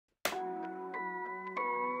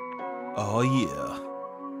Oh yeah.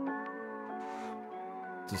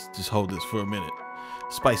 Just hold this for a minute.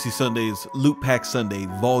 Spicy Sundays, Loop Pack Sunday,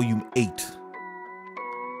 Volume 8.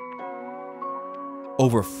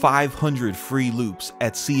 Over 500 free loops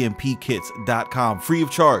at cmpkits.com, free of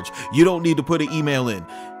charge. You don't need to put an email in.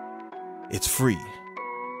 It's free.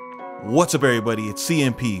 What's up, everybody? It's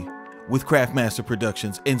CMP with Craftmaster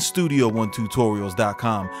Productions and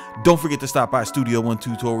Studio1Tutorials.com. Don't forget to stop by Studio One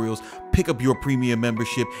Tutorials, pick up your premium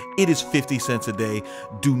membership. It is 50 cents a day.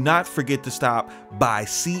 Do not forget to stop by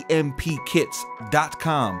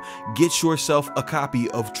cmpkits.com. Get yourself a copy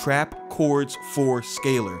of Trap Chords for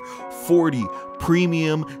Scalar. 40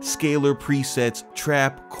 premium scalar presets,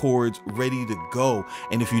 trap chords ready to go.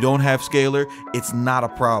 And if you don't have scalar, it's not a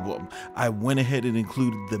problem. I went ahead and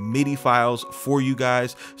included the MIDI files for you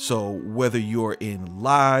guys, so whether you're in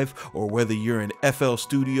Live or whether you're in FL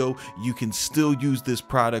Studio, you can still use this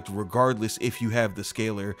product regardless if you have the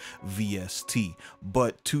scalar VST.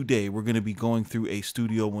 But today we're going to be going through a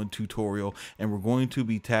Studio One tutorial, and we're going to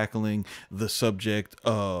be tackling the subject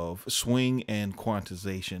of swing and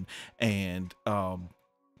quantization. And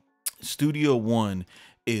Studio One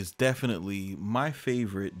is definitely my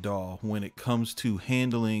favorite DAW when it comes to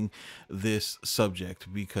handling this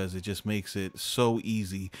subject, because it just makes it so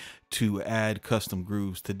easy to add custom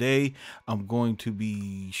grooves. Today I'm going to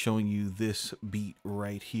be showing you this beat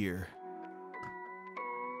right here.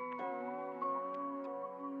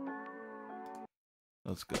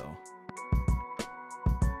 Let's go.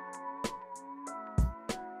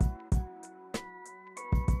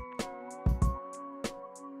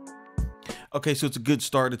 Okay, so it's a good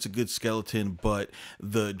start, it's a good skeleton, but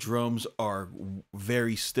the drums are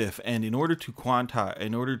very stiff. And in order to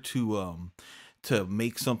to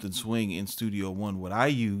make something swing in Studio One, what I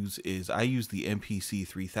use is I use the MPC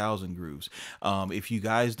 3000 grooves. If you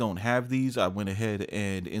guys don't have these, I went ahead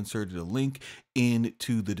and inserted a link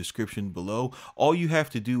into the description below. All you have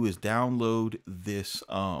to do is download this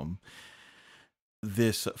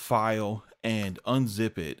this file and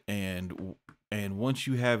unzip it, and once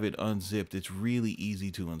you have it unzipped, it's really easy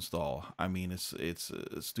to install. I mean, it's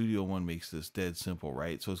Studio One makes this dead simple,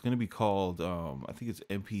 right? So it's going to be called I think it's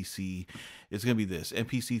MPC. It's going to be this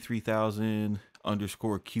MPC 3000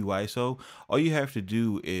 underscore QISO. All you have to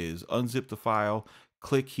do is unzip the file,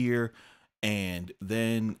 click here, and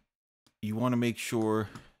then you want to make sure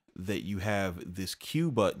that you have this Q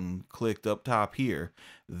button clicked up top here.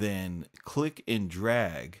 Then click and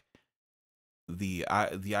drag the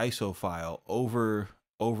ISO file over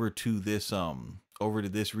to this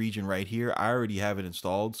region right here. I already have it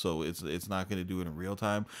installed, so it's not going to do it in real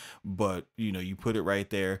time, but you know, you put it right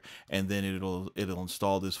there, and then it'll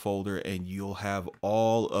install this folder, and you'll have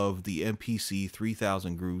all of the MPC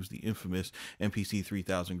 3000 grooves, the infamous MPC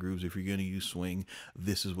 3000 grooves. If you're going to use swing,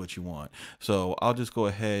 this is what you want. So I'll just go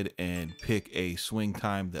ahead and pick a swing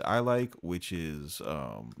time that I like, which is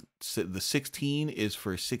the 16 is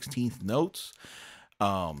for 16th notes.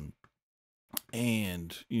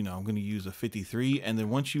 And you know, I'm going to use a 53, and then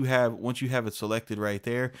once you have it selected right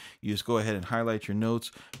there, you just go ahead and highlight your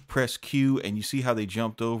notes, press Q, and you see how they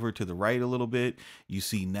jumped over to the right a little bit. You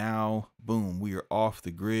see now, boom, we are off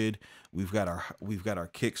the grid. We've got our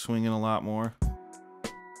kick swinging a lot more.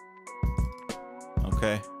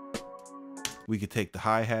 Okay, we could take the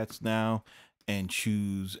hi-hats now and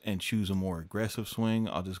choose a more aggressive swing.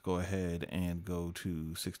 I'll just go ahead and go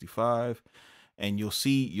to 65. And you'll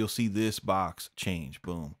see this box change.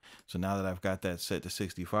 Boom. So now that I've got that set to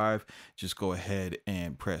 65, just go ahead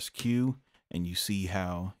and press Q, and you see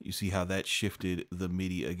how that shifted the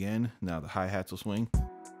MIDI again. Now the hi-hats will swing.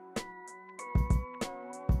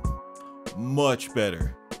 Much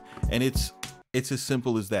better. And it's as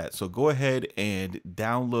simple as that. So go ahead and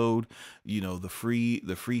download, you know, the free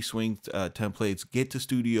swing templates. Get to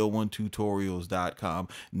Studio1Tutorials.com.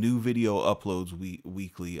 New video uploads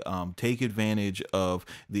weekly. Take advantage of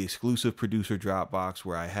the exclusive producer Dropbox,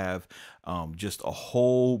 where I have just a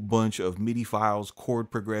whole bunch of MIDI files, chord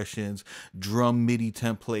progressions, drum MIDI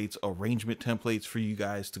templates, arrangement templates for you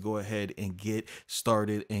guys to go ahead and get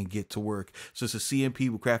started and get to work. So it's a CMP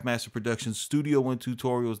with Craftmaster Productions,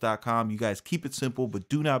 Studio1Tutorials.com. You guys keep it simple, but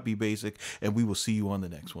do not be basic, and we will see you on the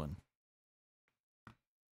next one.